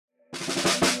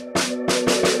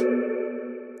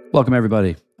Welcome,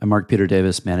 everybody. I'm Mark Peter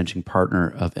Davis, managing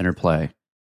partner of Interplay.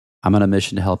 I'm on a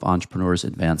mission to help entrepreneurs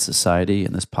advance society,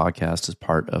 and this podcast is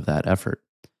part of that effort.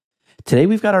 Today,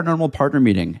 we've got our normal partner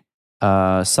meeting,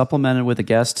 supplemented with a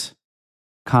guest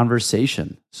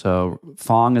conversation. So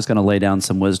Fong is going to lay down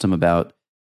some wisdom about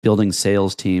building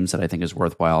sales teams that I think is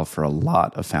worthwhile for a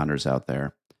lot of founders out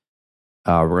there.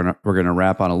 We're gonna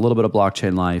wrap on a little bit of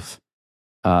blockchain life,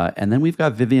 and then we've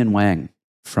got Vivian Wang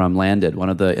from Landed, one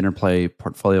of the Interplay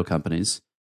portfolio companies.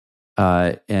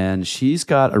 And she's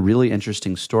got a really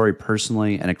interesting story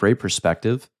personally and a great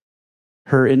perspective.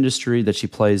 Her industry that she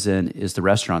plays in is the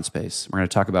restaurant space. We're going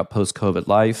to talk about post-COVID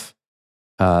life,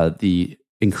 the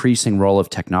increasing role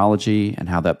of technology and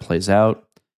how that plays out.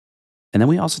 And then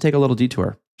we also take a little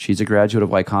detour. She's a graduate of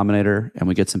Y Combinator, and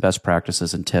we get some best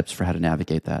practices and tips for how to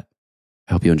navigate that.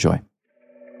 I hope you enjoy.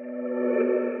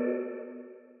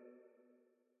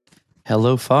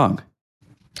 Hello, Fong.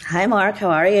 Hi, Mark.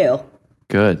 How are you?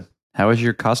 Good. How was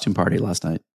your costume party last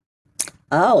night?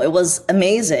 Oh, it was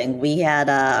amazing. We had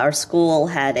our school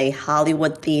had a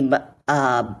Hollywood theme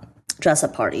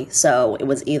dress-up party. So it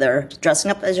was either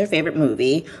dressing up as your favorite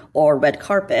movie or red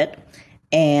carpet.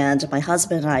 And my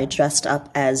husband and I dressed up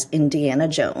as Indiana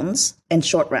Jones in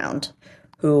Short Round,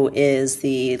 who is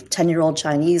the 10-year-old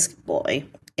Chinese boy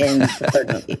in the third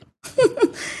movie.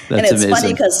 And it's amazing.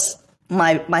 Funny because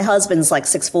my husband's like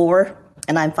 6'4",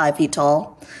 and I'm 5 feet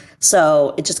tall.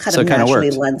 So it just kind of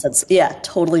naturally lends itself. Yeah,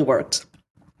 totally worked.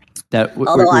 Now,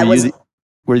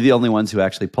 we're the only ones who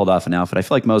actually pulled off an outfit. I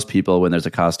feel like most people, when there's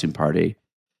a costume party,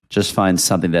 just find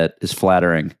something that is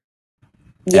flattering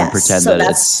and pretend that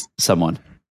it's someone.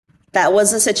 That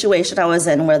was a situation I was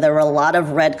in where there were a lot of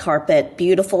red carpet,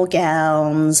 beautiful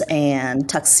gowns and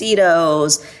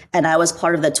tuxedos. And I was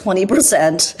part of the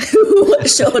 20% who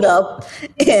showed up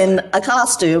in a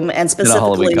costume, and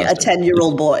specifically a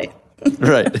 10-year-old boy.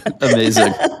 Right.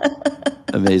 Amazing.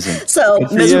 Amazing. So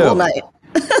miserable night.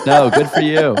 No, good for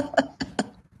you.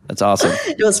 That's awesome.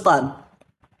 It was fun.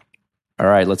 All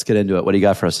right, let's get into it. What do you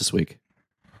got for us this week?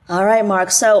 All right,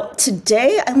 Mark. So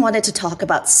today I wanted to talk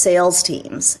about sales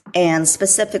teams, and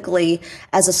specifically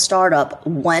as a startup,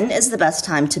 when is the best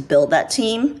time to build that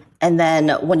team? And then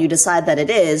when you decide that it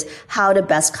is, how to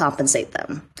best compensate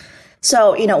them.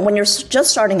 So, when you're just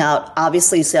starting out,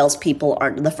 obviously salespeople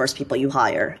aren't the first people you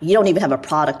hire. You don't even have a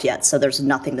product yet, so there's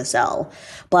nothing to sell.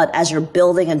 But as you're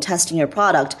building and testing your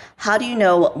product, how do you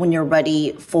know when you're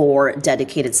ready for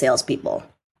dedicated salespeople?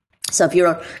 So if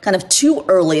you're kind of too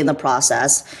early in the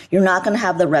process, you're not going to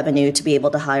have the revenue to be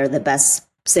able to hire the best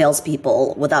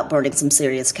salespeople without burning some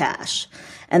serious cash.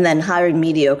 And then hiring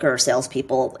mediocre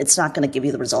salespeople, it's not going to give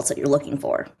you the results that you're looking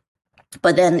for.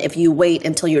 But then if you wait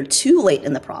until you're too late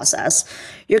in the process,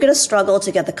 you're going to struggle to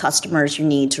get the customers you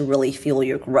need to really fuel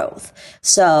your growth.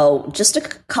 So just a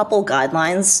couple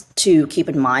guidelines to keep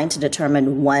in mind to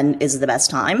determine when is the best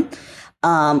time.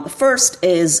 First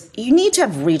is you need to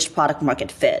have reached product market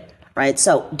fit, right?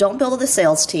 So don't build the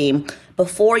sales team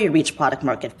before you reach product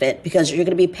market fit, because you're going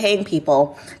to be paying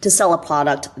people to sell a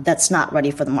product that's not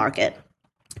ready for the market.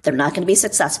 They're not going to be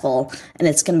successful, and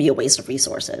it's going to be a waste of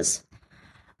resources.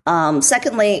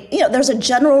 Secondly, there's a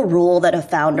general rule that a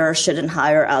founder shouldn't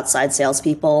hire outside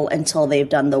salespeople until they've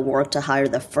done the work to hire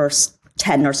the first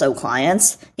 10 or so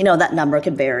clients. That number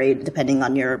can vary depending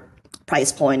on your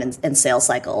price point and sales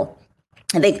cycle.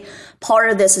 I think part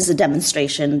of this is a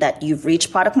demonstration that you've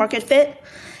reached product market fit.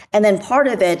 And then part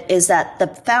of it is that the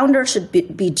founder should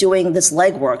be doing this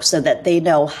legwork so that they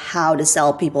know how to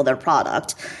sell people their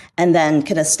product, and then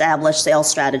can establish sales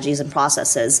strategies and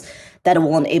processes that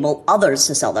will enable others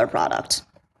to sell their product.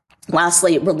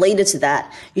 Lastly, related to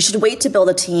that, you should wait to build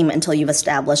a team until you've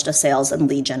established a sales and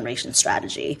lead generation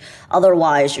strategy.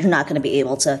 Otherwise, you're not going to be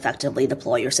able to effectively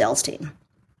deploy your sales team.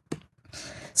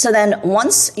 So then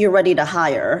once you're ready to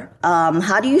hire,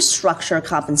 how do you structure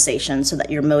compensation so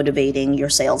that you're motivating your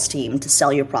sales team to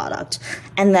sell your product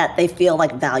and that they feel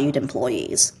like valued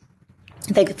employees?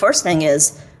 I think the first thing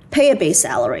is pay a base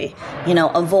salary.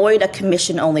 Avoid a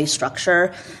commission-only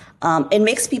structure. It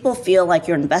makes people feel like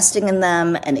you're investing in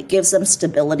them, and it gives them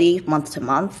stability month to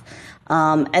month.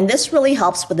 And this really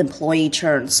helps with employee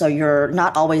churn, so you're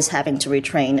not always having to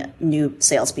retrain new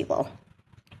salespeople.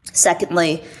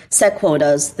 Secondly, set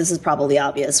quotas. This is probably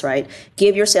obvious, right?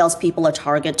 Give your salespeople a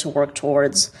target to work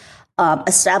towards.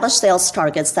 Establish sales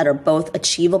targets that are both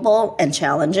achievable and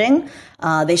challenging.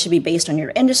 They should be based on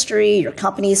your industry, your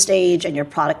company stage, and your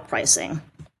product pricing.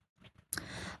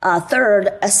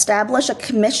 Third, establish a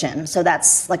commission. So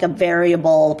that's like a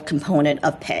variable component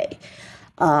of pay.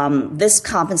 This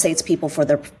compensates people for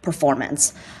their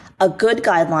performance. A good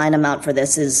guideline amount for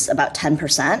this is about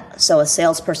 10%. So a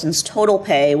salesperson's total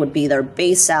pay would be their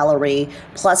base salary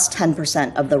plus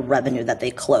 10% of the revenue that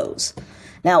they close.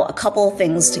 Now, a couple of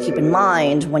things to keep in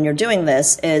mind when you're doing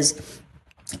this is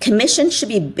commission should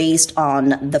be based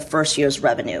on the first year's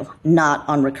revenue, not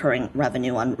on recurring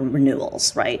revenue on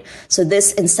renewals, right? So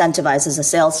this incentivizes a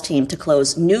sales team to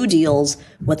close new deals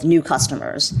with new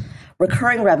customers.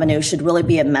 Recurring revenue should really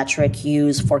be a metric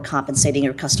used for compensating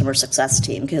your customer success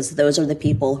team because those are the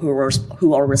people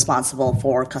who are responsible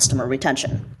for customer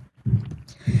retention.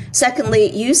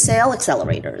 Secondly, use sale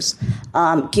accelerators.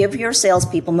 Give your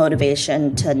salespeople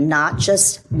motivation to not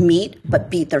just meet,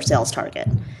 but beat their sales target.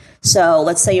 So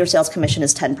let's say your sales commission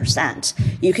is 10%.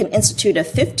 You can institute a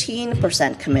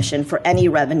 15% commission for any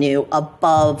revenue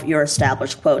above your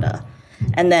established quota.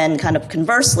 And then kind of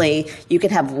conversely, you can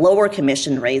have lower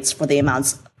commission rates for the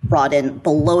amounts brought in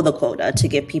below the quota to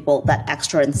give people that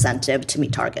extra incentive to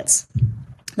meet targets.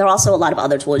 There are also a lot of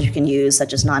other tools you can use,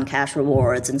 such as non-cash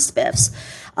rewards and spiffs.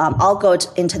 I'll go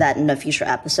into that in a future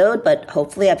episode, but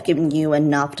hopefully I've given you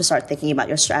enough to start thinking about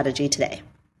your strategy today.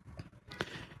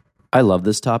 I love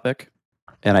this topic.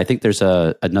 And I think there's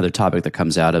another topic that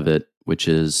comes out of it, which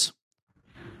is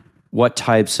what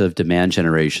types of demand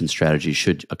generation strategies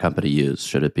should a company use?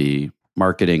 Should it be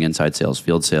marketing, inside sales,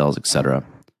 field sales, et cetera?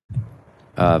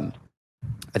 I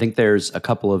think there's a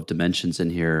couple of dimensions in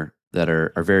here that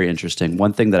are very interesting.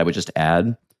 One thing that I would just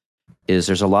add is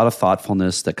there's a lot of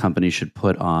thoughtfulness that companies should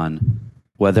put on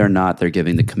whether or not they're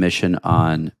giving the commission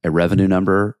on a revenue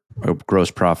number, or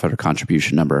gross profit, or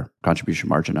contribution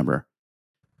margin number.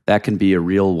 That can be a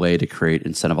real way to create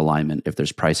incentive alignment if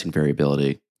there's pricing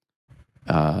variability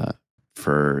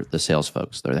for the sales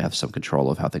folks. They have some control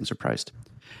of how things are priced.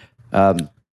 The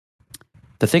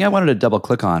thing I wanted to double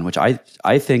click on, which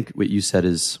I think what you said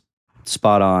is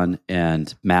spot on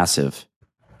and massive,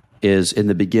 is in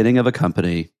the beginning of a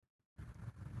company,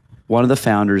 one of the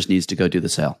founders needs to go do the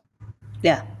sale.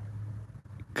 Yeah.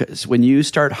 Because when you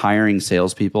start hiring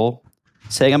salespeople,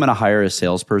 saying I'm going to hire a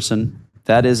salesperson,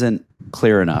 that isn't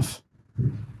clear enough.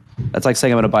 That's like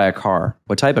saying I'm going to buy a car.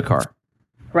 What type of car?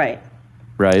 Right.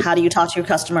 Right. How do you talk to your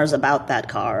customers about that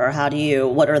car? Or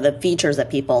what are the features that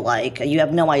people like? You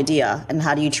have no idea. And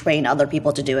how do you train other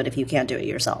people to do it if you can't do it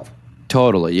yourself?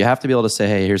 Totally. You have to be able to say,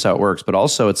 hey, here's how it works. But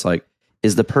also it's like,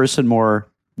 is the person more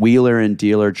wheeler and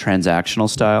dealer transactional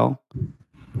style?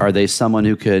 Are they someone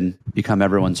who could become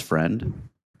everyone's friend?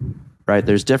 Right?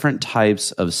 There's different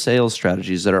types of sales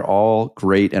strategies that are all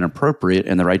great and appropriate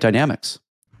in the right dynamics.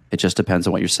 It just depends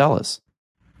on what your sell is.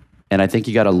 And I think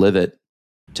you got to live it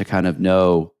to kind of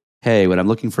know, hey, when I'm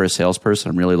looking for a salesperson,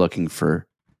 I'm really looking for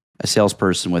a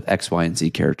salesperson with X, Y, and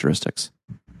Z characteristics.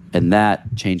 And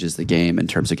that changes the game in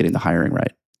terms of getting the hiring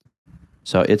right.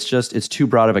 So it's too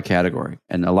broad of a category.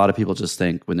 And a lot of people just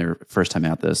think when they're first time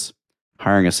at this,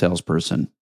 hiring a salesperson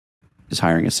is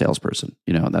hiring a salesperson.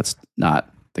 That's not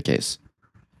the case.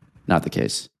 Not the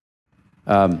case.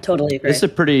 Totally agree. This is a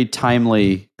pretty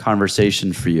timely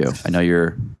conversation for you. I know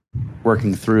you're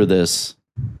working through this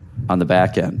on the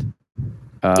back end.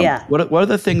 Yeah. What are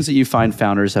the things that you find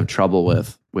founders have trouble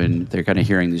with when they're kind of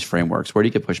hearing these frameworks? Where do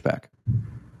you get pushback?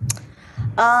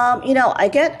 I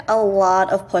get a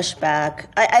lot of pushback.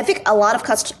 I think a lot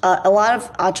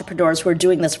of entrepreneurs who are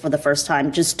doing this for the first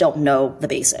time just don't know the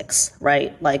basics,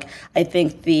 right? Like, I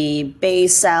think the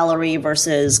base salary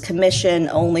versus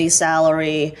commission-only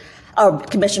salary or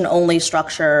commission-only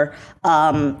structure,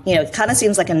 it kind of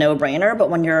seems like a no-brainer. But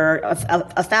when you're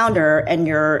a founder and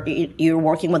you're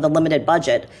working with a limited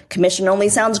budget, commission-only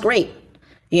sounds great.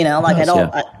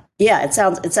 Yeah, it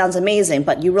sounds amazing,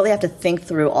 but you really have to think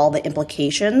through all the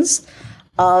implications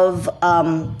of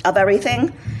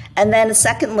everything. And then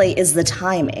secondly is the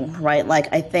timing, right?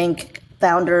 Like, I think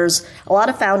a lot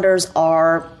of founders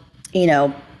are,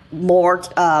 more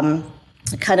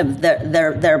kind of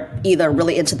they're either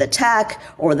really into the tech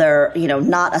or they're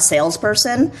not a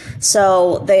salesperson,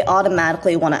 so they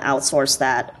automatically want to outsource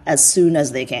that as soon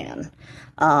as they can.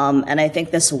 And I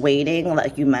think this waiting,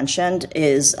 like you mentioned,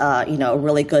 is a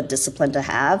really good discipline to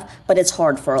have, but it's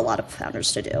hard for a lot of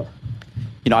founders to do.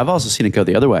 I've also seen it go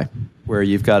the other way, where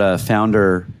you've got a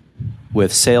founder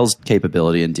with sales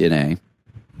capability and DNA,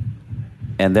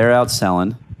 and they're out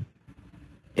selling,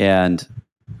 and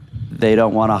they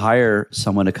don't want to hire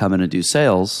someone to come in and do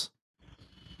sales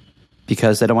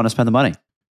because they don't want to spend the money.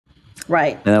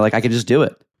 Right. And they're like, I can just do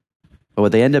it. But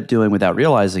what they end up doing without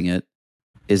realizing it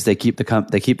is they keep the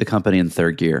company in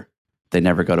third gear. They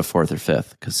never go to fourth or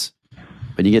fifth, because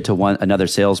when you get to another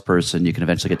salesperson, you can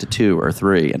eventually get to 2 or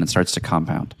 3, and it starts to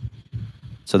compound.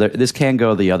 So this can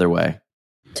go the other way.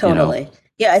 Totally.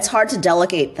 Yeah, it's hard to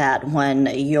delegate that when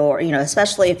you're,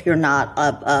 especially if you're not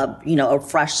a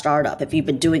fresh startup. If you've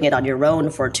been doing it on your own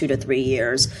for 2 to 3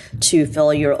 years to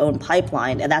fill your own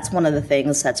pipeline, and that's one of the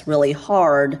things that's really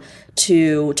hard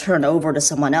to turn over to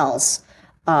someone else.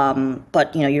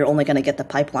 But you're only going to get the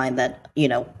pipeline that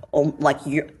like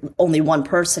only one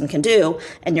person can do,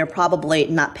 and you're probably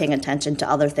not paying attention to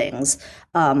other things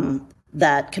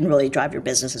that can really drive your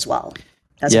business as well.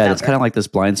 Yeah, it's kind of like this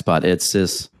blind spot. It's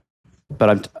this.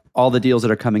 But all the deals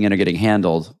that are coming in are getting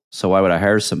handled. So why would I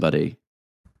hire somebody?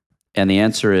 And the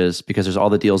answer is because there's all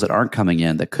the deals that aren't coming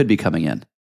in that could be coming in.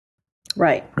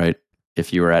 Right. Right.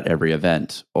 If you were at every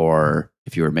event, or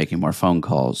if you were making more phone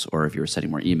calls, or if you were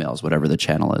sending more emails, whatever the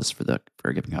channel is for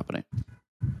a given company.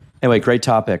 Anyway, great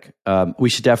topic. We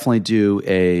should definitely do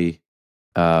a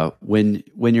when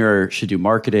you should do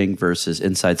marketing versus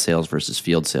inside sales versus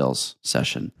field sales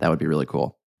session. That would be really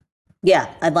cool.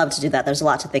 Yeah, I'd love to do that. There's a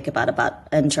lot to think about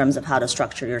in terms of how to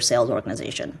structure your sales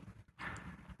organization.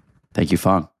 Thank you,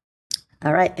 Fong.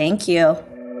 All right, thank you.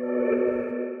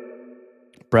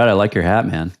 Brad, I like your hat,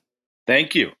 man.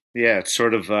 Thank you. Yeah, it's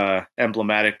sort of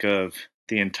emblematic of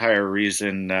the entire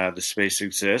reason the space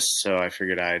exists. So I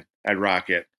figured I'd rock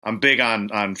it. I'm big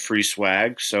on free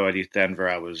swag. So at ETH Denver,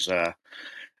 I was a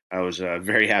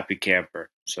very happy camper.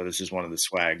 So this is one of the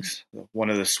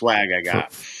swag I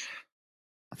got.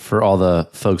 For all the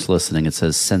folks listening, it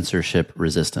says censorship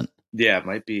resistant. Yeah, it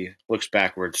might be. Looks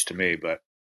backwards to me, but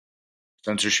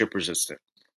censorship resistant.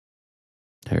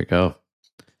 There you go.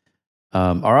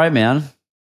 All right, man.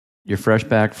 You're fresh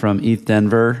back from ETH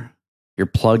Denver. You're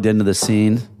plugged into the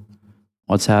scene.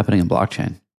 What's happening in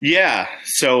blockchain? Yeah.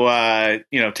 So,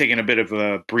 taking a bit of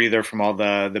a breather from all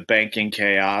the banking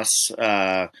chaos,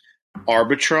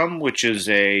 Arbitrum, which is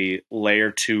a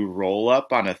layer 2 roll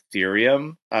up on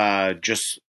Ethereum,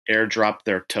 just airdropped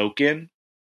their token.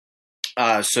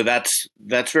 So that's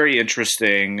very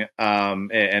interesting.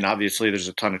 And obviously there's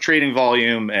a ton of trading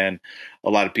volume and a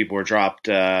lot of people were dropped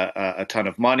a ton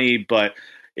of money, but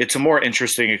it's a more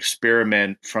interesting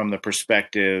experiment from the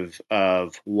perspective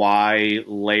of why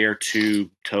layer 2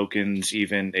 tokens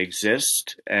even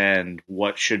exist and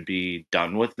what should be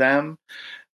done with them.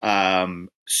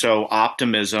 So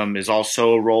Optimism is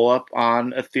also a roll up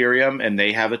on Ethereum and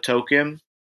they have a token.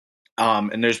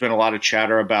 And there's been a lot of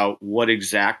chatter about what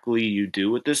exactly you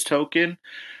do with this token.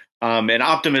 And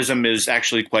Optimism is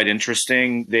actually quite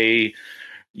interesting. They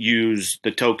use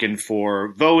the token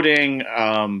for voting,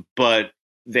 but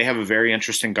they have a very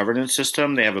interesting governance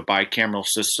system. They have a bicameral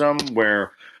system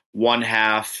where one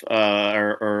half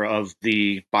or of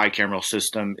the bicameral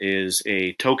system is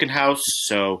a token house.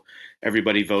 So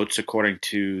everybody votes according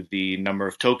to the number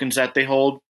of tokens that they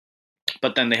hold.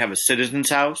 But then they have a citizens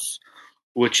house,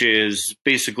 which is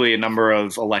basically a number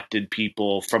of elected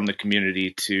people from the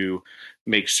community to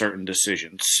make certain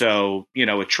decisions. So,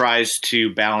 it tries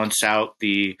to balance out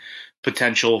the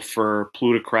potential for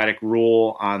plutocratic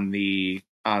rule on the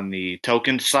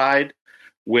token side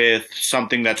with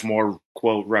something that's more,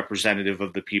 quote, representative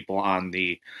of the people on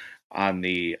the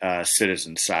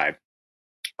citizen side.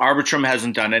 Arbitrum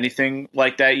hasn't done anything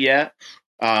like that yet.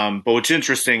 But what's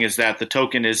interesting is that the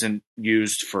token isn't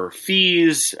used for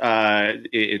fees.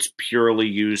 It's purely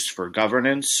used for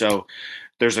governance. So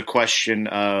there's a question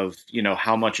of,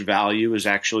 how much value is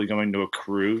actually going to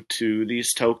accrue to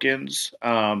these tokens.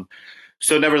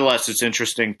 So nevertheless, it's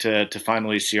interesting to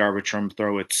finally see Arbitrum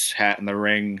throw its hat in the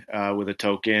ring with a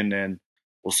token, and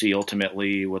we'll see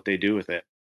ultimately what they do with it.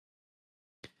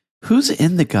 Who's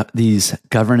in these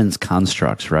governance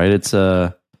constructs, right? It's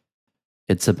a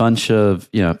bunch of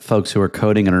folks who are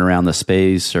coding in and around the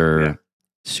space or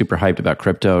super hyped about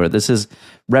crypto. This is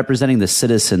representing the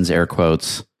citizens, air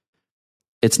quotes.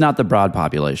 It's not the broad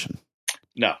population.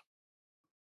 No.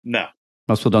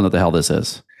 Most people don't know what the hell this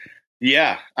is.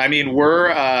 Yeah, I mean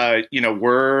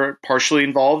we're partially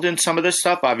involved in some of this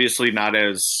stuff. Obviously, not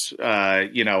as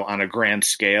on a grand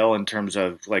scale in terms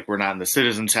of like we're not in the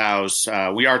citizens' house.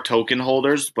 We are token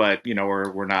holders, but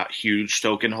we're not huge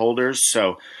token holders.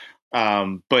 So.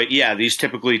 But yeah, these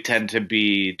typically tend to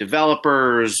be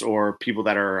developers or people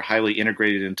that are highly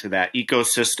integrated into that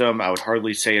ecosystem. I would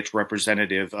hardly say it's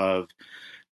representative of,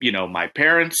 my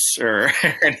parents or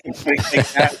anything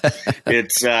like that.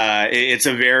 It's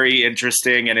a very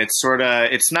interesting and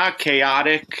it's not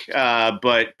chaotic,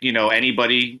 but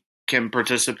anybody can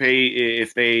participate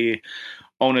if they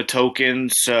own a token.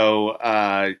 So,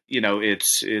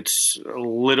 it's a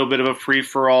little bit of a free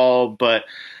for all, but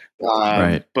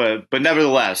right. But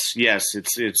nevertheless, yes,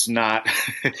 it's not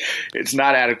it's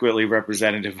not adequately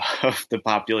representative of the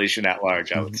population at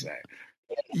large, I would say.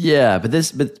 Yeah, but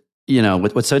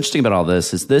what's so interesting about all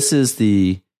this is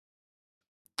the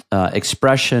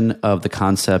expression of the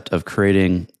concept of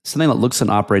creating something that looks and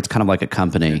operates kind of like a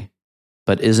company,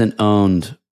 but isn't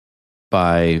owned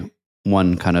by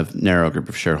one kind of narrow group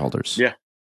of shareholders. Yeah.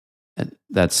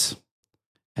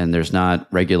 And there's not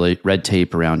red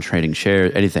tape around trading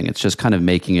shares, anything. It's just kind of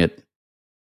making it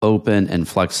open and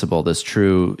flexible. This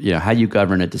true, how you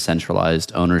govern a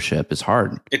decentralized ownership is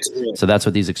hard. So that's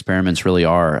what these experiments really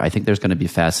are. I think there's going to be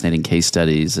fascinating case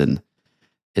studies, and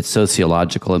its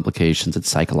sociological implications, its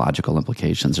psychological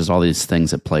implications. There's all these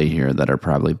things at play here that are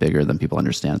probably bigger than people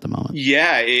understand at the moment.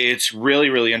 Yeah, it's really,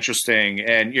 really interesting.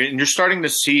 And you're starting to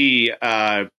see,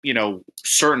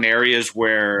 certain areas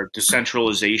where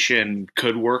decentralization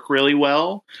could work really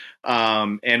well,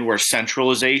 and where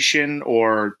centralization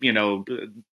or,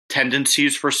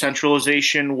 tendencies for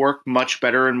centralization work much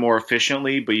better and more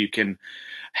efficiently, but you can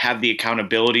have the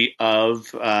accountability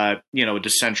of, a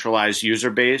decentralized user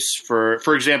base.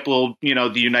 For example,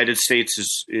 the United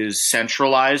States is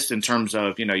centralized in terms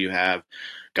of, you have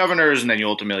governors, and then you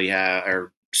ultimately have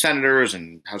senators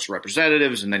and House of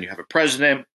Representatives, and then you have a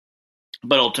president.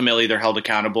 But ultimately, they're held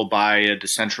accountable by a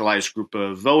decentralized group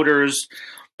of voters.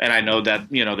 And I know that,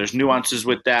 there's nuances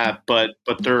with that, but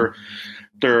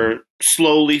they're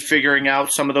slowly figuring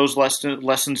out some of those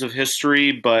lessons of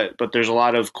history, but there's a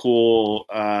lot of cool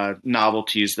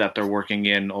novelties that they're working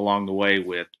in along the way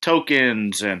with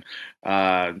tokens and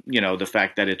the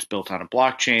fact that it's built on a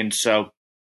blockchain. So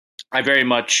I very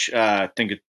much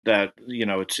think that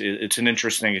it's an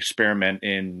interesting experiment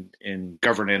in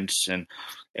governance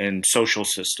and social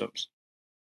systems.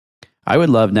 I would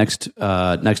love next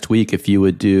week if you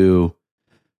would do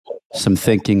some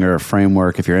thinking or a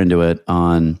framework, if you're into it,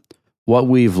 on what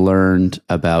we've learned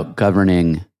about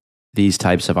governing these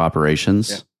types of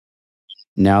operations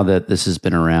now that this has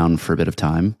been around for a bit of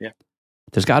time. Yeah.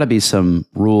 There's got to be some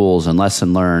rules and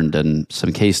lesson learned and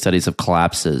some case studies of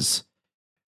collapses.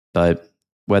 But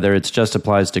whether it's just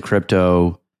applies to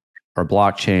crypto or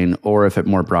blockchain, or if it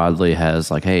more broadly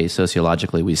has like, hey,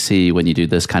 sociologically, we see when you do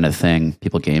this kind of thing,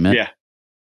 people game it. Yeah.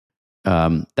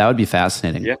 That would be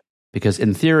fascinating. Yeah. Because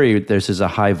in theory, there's a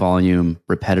high volume,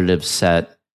 repetitive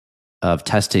set of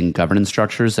testing governance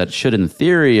structures that should, in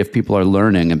theory, if people are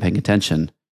learning and paying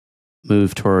attention,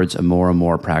 move towards a more and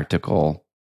more practical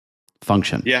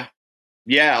function. Yeah.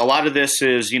 Yeah. A lot of this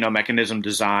is, mechanism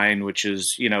design, which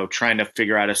is, trying to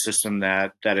figure out a system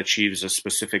that achieves a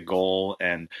specific goal.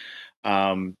 And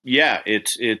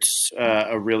it's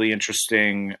a really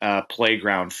interesting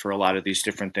playground for a lot of these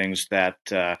different things that,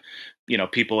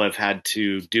 people have had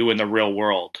to do in the real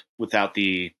world without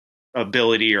the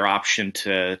ability or option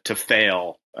to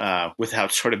fail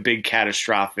without sort of big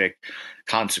catastrophic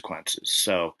consequences.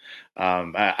 So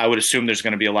I would assume there's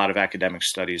going to be a lot of academic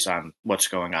studies on what's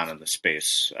going on in the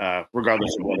space,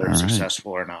 regardless of whether it's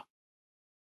successful or not.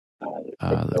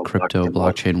 The crypto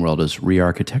blockchain world is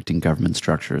re-architecting government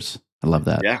structures. I love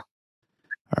that. Yeah.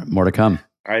 All right, more to come.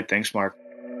 All right. Thanks, Mark.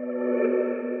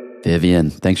 Vivian,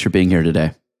 thanks for being here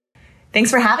today. Thanks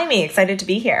for having me. Excited to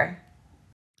be here.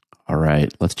 All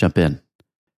right, let's jump in.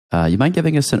 You mind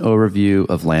giving us an overview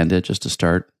of Landed just to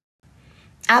start?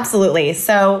 Absolutely.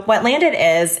 So what Landed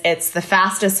is, it's the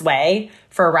fastest way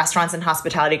for restaurants and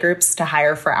hospitality groups to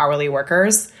hire for hourly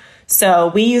workers. So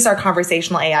we use our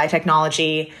conversational AI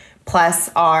technology plus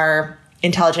our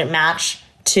intelligent match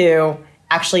to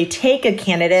actually take a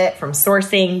candidate from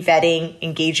sourcing, vetting,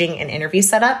 engaging, and interview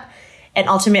setup, and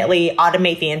ultimately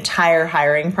automate the entire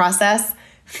hiring process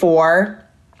for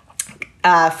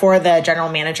the general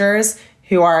managers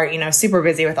who are, super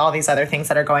busy with all these other things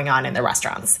that are going on in the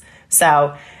restaurants.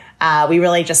 So we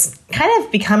really just kind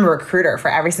of become a recruiter for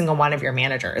every single one of your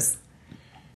managers.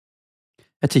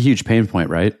 That's a huge pain point,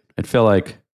 right? I feel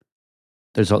like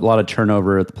there's a lot of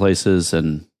turnover at the places,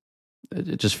 and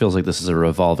it just feels like this is a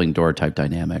revolving door type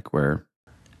dynamic where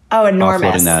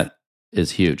enormous. Offloading that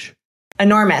is huge.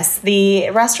 Enormous. The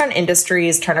restaurant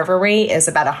industry's turnover rate is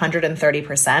about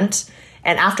 130%.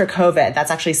 And after COVID, that's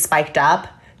actually spiked up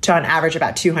to on average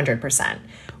about 200%,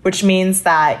 which means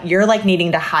that you're like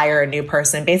needing to hire a new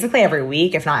person basically every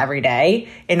week, if not every day,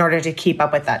 in order to keep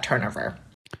up with that turnover.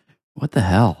 What the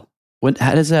hell?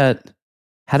 How does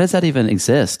that even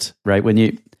exist, right? When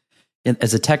you,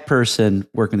 as a tech person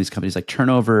working with these companies, like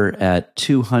turnover at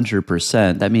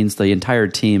 200%, that means the entire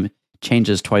team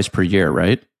changes twice per year,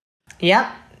 right?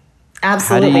 Yep,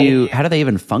 absolutely. How do they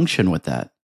even function with that?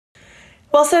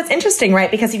 Well, so it's interesting, right?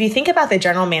 Because if you think about the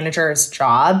general manager's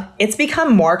job, it's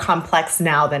become more complex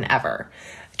now than ever.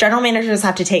 General managers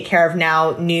have to take care of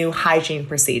now new hygiene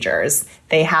procedures.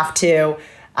 They have to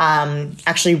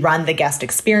actually run the guest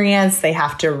experience. They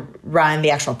have to run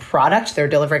the actual product. They're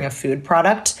delivering a food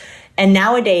product. And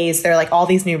nowadays, there are like all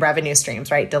these new revenue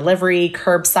streams, right? Delivery,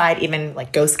 curbside, even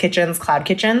like ghost kitchens, cloud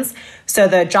kitchens. So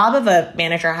the job of a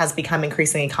manager has become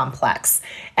increasingly complex.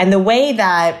 And the way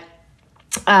that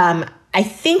I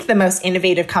think the most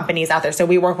innovative companies out there, so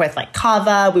we work with like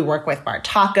Kava, we work with Bar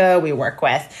Taco, we work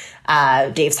with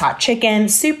Dave's Hot Chicken,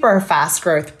 super fast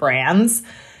growth brands.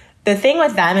 The thing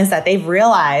with them is that they've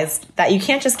realized that you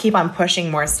can't just keep on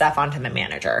pushing more stuff onto the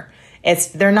manager.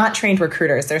 They're not trained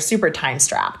recruiters. They're super time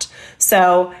strapped.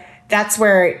 So that's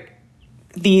where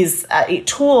these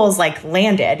tools like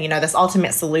Landed, this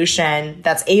ultimate solution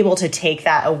that's able to take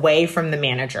that away from the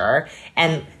manager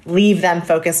and leave them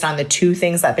focused on the two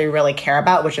things that they really care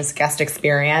about, which is guest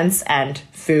experience and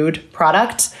food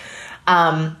product.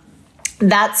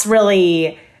 That's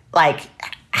really like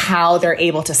how they're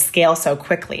able to scale so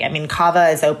quickly. I mean, Kava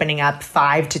is opening up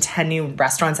 5 to 10 new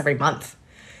restaurants every month.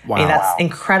 Wow. I mean, that's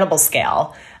incredible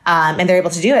scale. And they're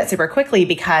able to do it super quickly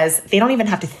because they don't even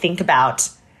have to think about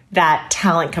that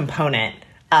talent component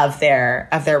of their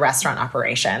restaurant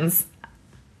operations.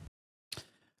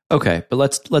 Okay, but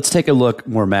let's take a look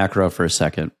more macro for a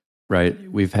second, right?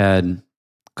 We've had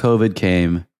COVID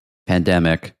came,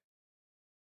 pandemic,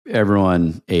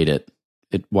 everyone ate it.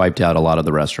 It wiped out a lot of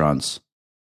the restaurants.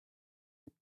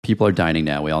 People are dining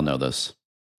now. We all know this.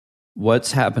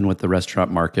 What's happened with the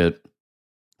restaurant market?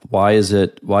 Why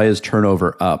is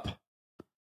turnover up?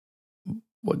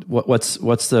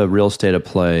 What's the real state of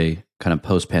play kind of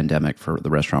post-pandemic for the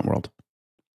restaurant world?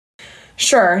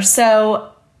 Sure.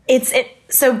 So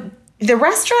so the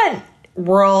restaurant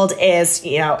world is,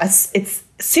 it's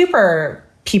super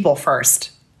people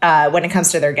first when it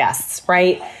comes to their guests,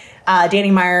 right?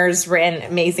 Danny Meyer's written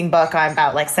an amazing book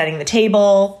about like setting the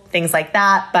table, things like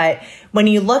that. But when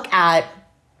you look at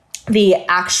the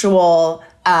actual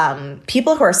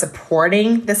people who are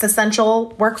supporting this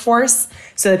essential workforce,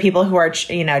 so the people who are,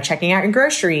 checking out your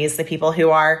groceries, the people who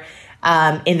are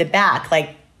in the back,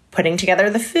 like putting together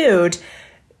the food,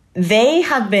 they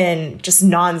have been just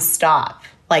nonstop,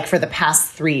 like for the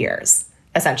past 3 years,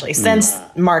 essentially, since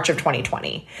March of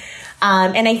 2020.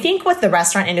 And I think what the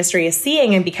restaurant industry is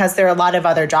seeing, and because there are a lot of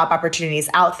other job opportunities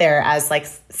out there, as like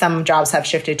some jobs have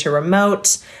shifted to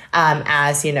remote,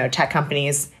 as, tech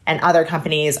companies and other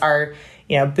companies are,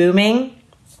 booming.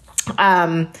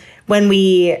 When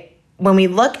we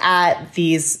look at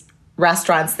these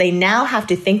restaurants, they now have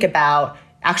to think about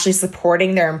actually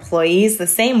supporting their employees the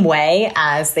same way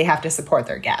as they have to support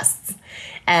their guests.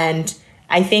 And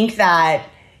I think that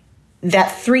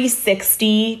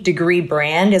 360-degree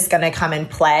brand is going to come in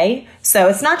play. So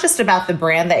it's not just about the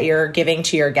brand that you're giving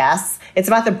to your guests. It's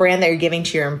about the brand that you're giving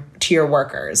to your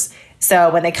workers.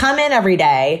 So when they come in every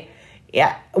day,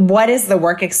 what is the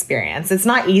work experience? It's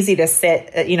not easy to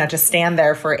sit, to stand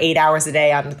there for 8 hours a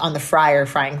day on the fryer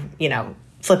frying,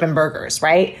 flipping burgers,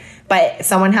 right? But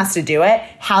someone has to do it.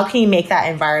 How can you make that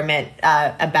environment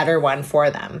a better one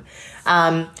for them?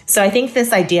 So I think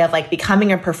this idea of like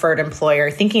becoming a preferred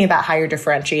employer, thinking about how you're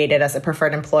differentiated as a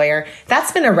preferred employer,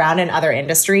 that's been around in other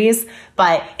industries,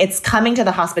 but it's coming to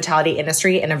the hospitality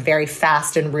industry in a very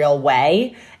fast and real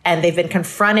way. And they've been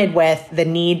confronted with the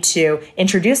need to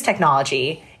introduce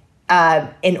technology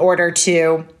in order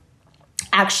to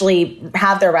actually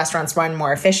have their restaurants run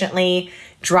more efficiently,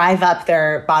 drive up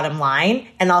their bottom line,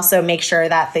 and also make sure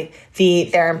that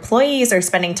their employees are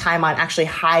spending time on actually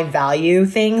high value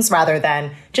things rather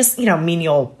than just,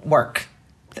 menial work,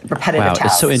 repetitive tasks.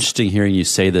 It's so interesting hearing you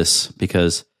say this,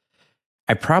 because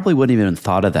I probably wouldn't even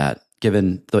thought of that,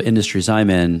 given the industries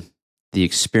I'm in, the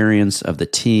experience of the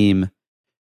team,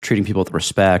 treating people with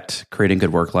respect, creating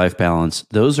good work-life balance.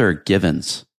 Those are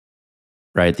givens.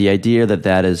 Right. The idea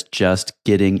that is just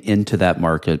getting into that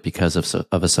market because of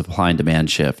a supply and demand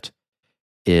shift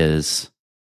is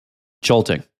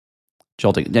jolting.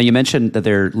 Now, you mentioned that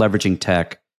they're leveraging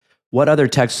tech. What other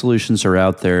tech solutions are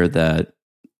out there that,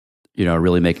 are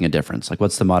really making a difference? Like,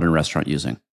 what's the modern restaurant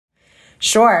using?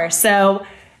 Sure. So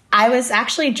I was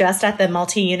actually just at the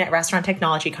Multi-Unit Restaurant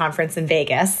Technology Conference in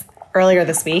Vegas earlier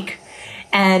this week.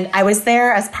 And I was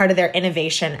there as part of their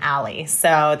Innovation Alley.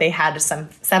 So they had some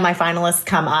semifinalists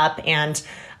come up, and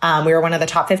we were one of the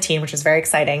top 15, which is very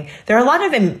exciting. There are a lot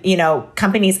of,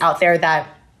 companies out there that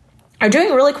are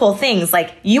doing really cool things.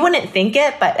 Like, you wouldn't think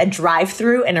it, but a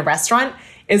drive-through in a restaurant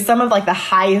is some of like the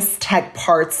highest tech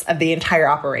parts of the entire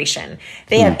operation.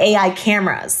 They have AI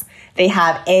cameras. They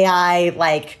have AI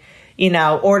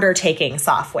order taking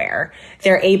software.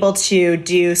 They're able to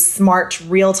do smart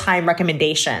real-time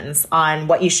recommendations on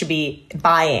what you should be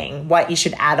buying, what you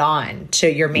should add on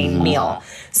to your main meal.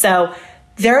 So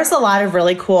there's a lot of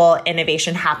really cool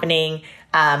innovation happening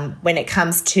when it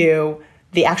comes to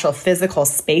the actual physical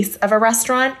space of a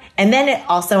restaurant, and then it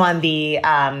also on the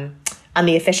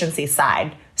efficiency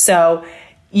side. So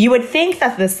you would think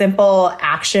that the simple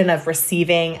action of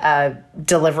receiving a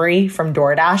delivery from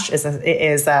DoorDash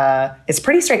is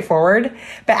pretty straightforward,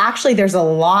 but actually there's a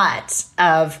lot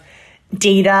of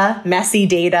data, messy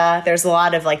data. There's a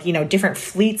lot of different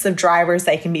fleets of drivers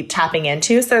that you can be tapping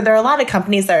into. So there are a lot of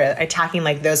companies that are attacking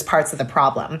those parts of the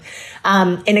problem.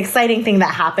 An exciting thing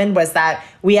that happened was that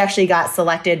we actually got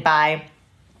selected by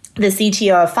the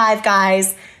CTO of Five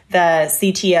Guys, the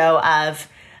CTO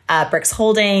of Bricks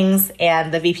Holdings,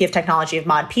 and the VP of Technology of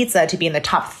Mod Pizza to be in the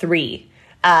top 3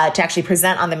 to actually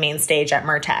present on the main stage at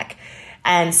Mertech.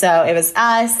 And so it was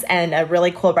us and a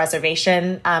really cool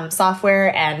reservation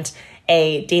software and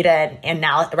a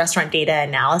restaurant data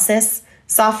analysis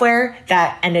software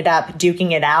that ended up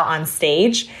duking it out on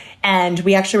stage. And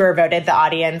we actually were voted the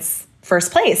audience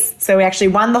first place. So we actually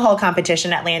won the whole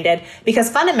competition at Landed because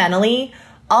fundamentally,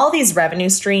 all these revenue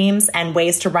streams and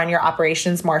ways to run your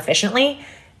operations more efficiently,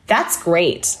 that's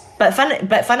great. But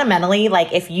fundamentally,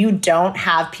 if you don't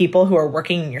have people who are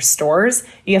working in your stores,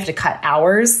 you have to cut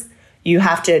hours. You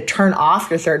have to turn off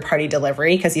your third-party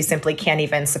delivery because you simply can't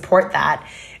even support that.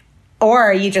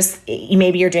 Or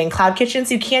maybe you're doing cloud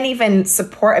kitchens. You can't even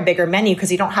support a bigger menu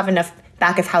because you don't have enough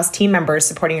back-of-house team members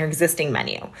supporting your existing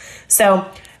menu. So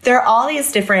there are all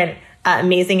these different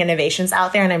amazing innovations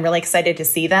out there, and I'm really excited to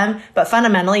see them. But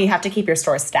fundamentally, you have to keep your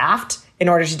store staffed in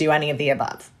order to do any of the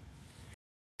above.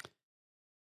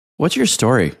 What's your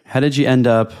story? How did you end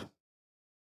up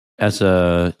as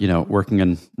working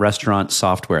in restaurant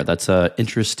software? That's an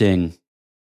interesting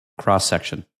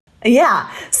cross-section. Yeah.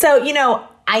 So,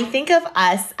 I think of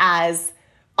us as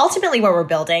ultimately what we're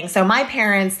building. So my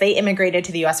parents, they immigrated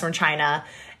to the US from China,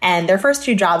 and their first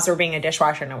 2 jobs were being a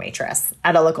dishwasher and a waitress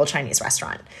at a local Chinese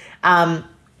restaurant. And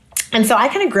so I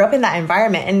kind of grew up in that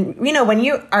environment. And, when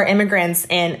you are immigrants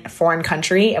in a foreign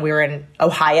country, and we were in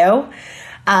Ohio,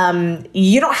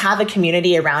 you don't have a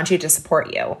community around you to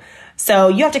support you. So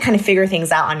you have to kind of figure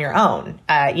things out on your own.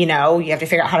 You have to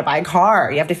figure out how to buy a car.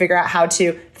 You have to figure out how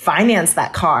to finance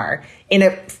that car in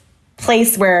a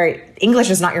place where English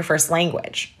is not your first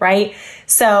language, right?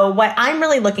 So what I'm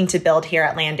really looking to build here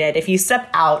at Landed, if you step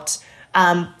out,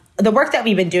 the work that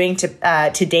we've been doing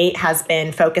to date has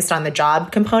been focused on the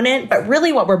job component, but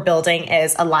really what we're building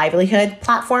is a livelihood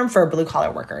platform for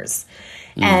blue-collar workers.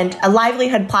 And a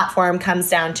livelihood platform comes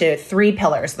down to 3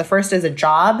 pillars. The first is a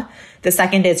job. The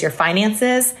second is your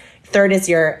finances. Third is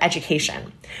your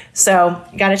education. So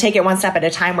you got to take it one step at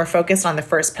a time. We're focused on the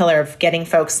first pillar of getting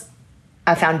folks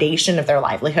a foundation of their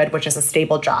livelihood, which is a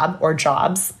stable job or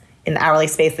jobs. In the hourly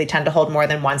space, they tend to hold more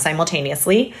than one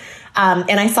simultaneously.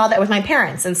 And I saw that with my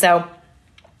parents. And so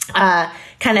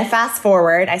kind of fast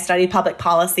forward, I studied public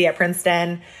policy at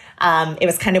Princeton. It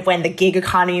was kind of when the gig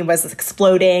economy was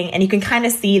exploding. And you can kind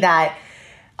of see that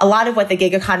a lot of what the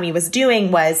gig economy was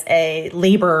doing was a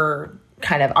labor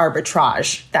kind of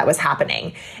arbitrage that was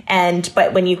happening.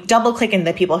 But when you double click into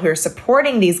the people who are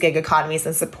supporting these gig economies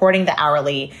and supporting the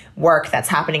hourly work that's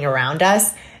happening around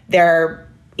us, they're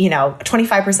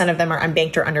 25% of them are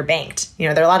unbanked or underbanked.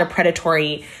 There are a lot of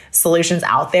predatory solutions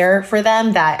out there for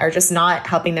them that are just not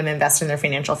helping them invest in their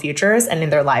financial futures and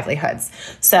in their livelihoods.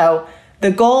 So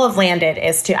the goal of Landed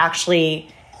is to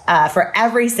actually, for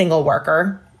every single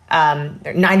worker, there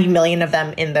are 90 million of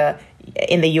them in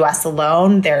the US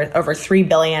alone. There are over 3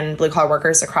 billion blue-collar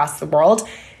workers across the world.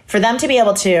 For them to be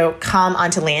able to come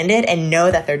onto Landed and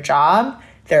know that their job,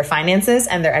 their finances,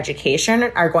 and their education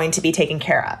are going to be taken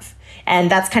care of.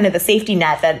 And that's kind of the safety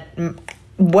net that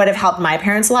would have helped my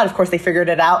parents a lot. Of course, they figured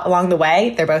it out along the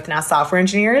way. They're both now software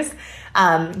engineers.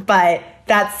 But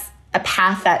that's a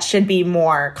path that should be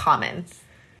more common.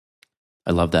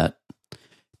 I love that.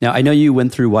 Now, I know you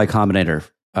went through Y Combinator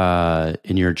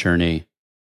in your journey.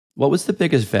 What was the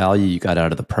biggest value you got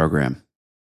out of the program?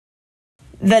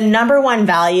 The number one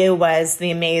value was the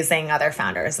amazing other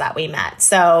founders that we met.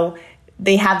 So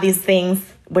they have these things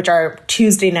which are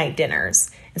Tuesday night dinners.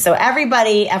 And so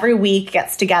everybody every week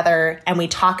gets together and we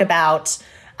talk about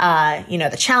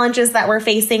the challenges that we're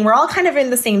facing. We're all kind of in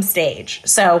the same stage.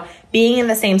 So being in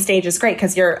the same stage is great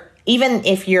because even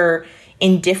if you're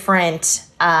in different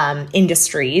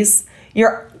industries,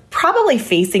 you're probably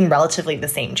facing relatively the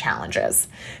same challenges.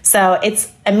 So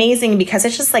it's amazing because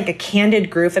it's just like a candid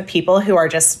group of people who are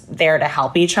just there to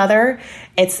help each other.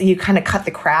 You kind of cut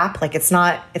the crap. It's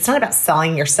not about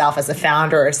selling yourself as a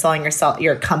founder or selling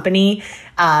your company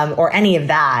or any of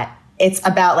that. It's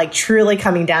about truly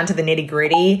coming down to the nitty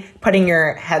gritty, putting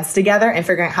your heads together and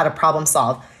figuring out how to problem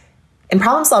solve. and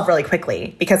problem solve really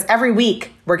quickly, because every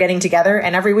week we're getting together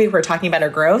and every week we're talking about our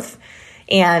growth.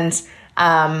 And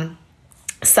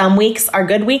some weeks are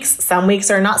good weeks, some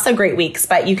weeks are not so great weeks,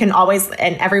 but you can always,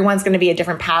 and everyone's going to be a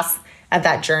different path of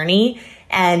that journey.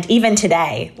 And even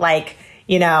today, like,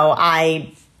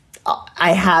 I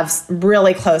have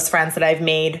really close friends that I've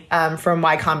made from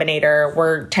Y Combinator.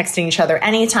 We're texting each other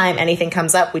anytime anything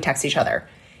comes up. We text each other,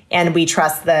 and we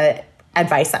trust the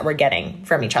advice that we're getting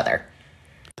from each other.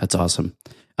 That's awesome.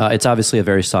 It's obviously a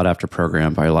very sought after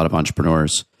program by a lot of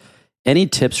entrepreneurs. Any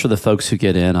tips for the folks who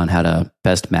get in on how to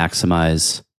best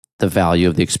maximize the value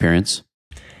of the experience?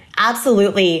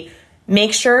 Absolutely.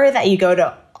 Make sure that you go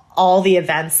to all the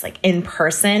events like in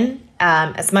person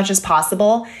as much as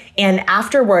possible. And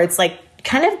afterwards, like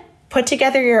kind of put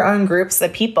together your own groups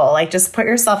of people, like just put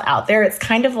yourself out there. It's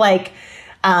kind of like,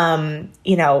 no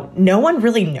one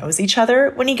really knows each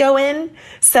other when you go in.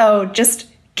 So just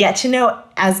get to know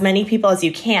as many people as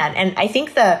you can. And I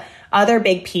think the other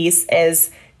big piece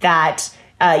is that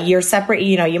you're separate,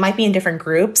 you might be in different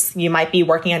groups. You might be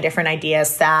working on different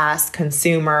ideas, SaaS,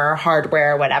 consumer,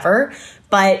 hardware, whatever.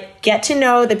 But get to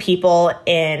know the people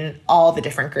in all the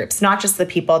different groups, not just the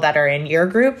people that are in your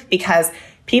group, because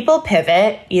people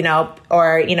pivot,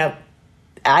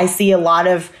 I see a lot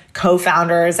of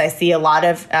co-founders, I see a lot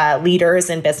of leaders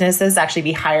in businesses actually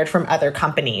be hired from other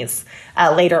companies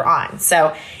later on.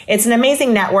 So it's an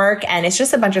amazing network, and it's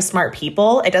just a bunch of smart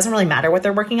people. It doesn't really matter what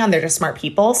they're working on. They're just smart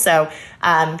people. So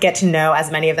get to know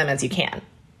as many of them as you can.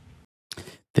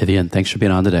 Vivian, thanks for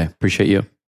being on today. Appreciate you.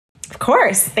 Of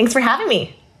course. Thanks for having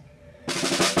me.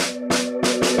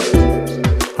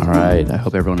 All right. I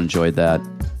hope everyone enjoyed that.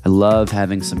 I love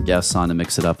having some guests on to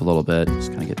mix it up a little bit,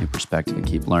 just kind of get new perspective and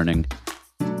keep learning.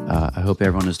 I hope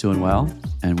everyone is doing well,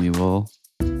 and we will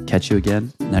catch you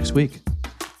again next week.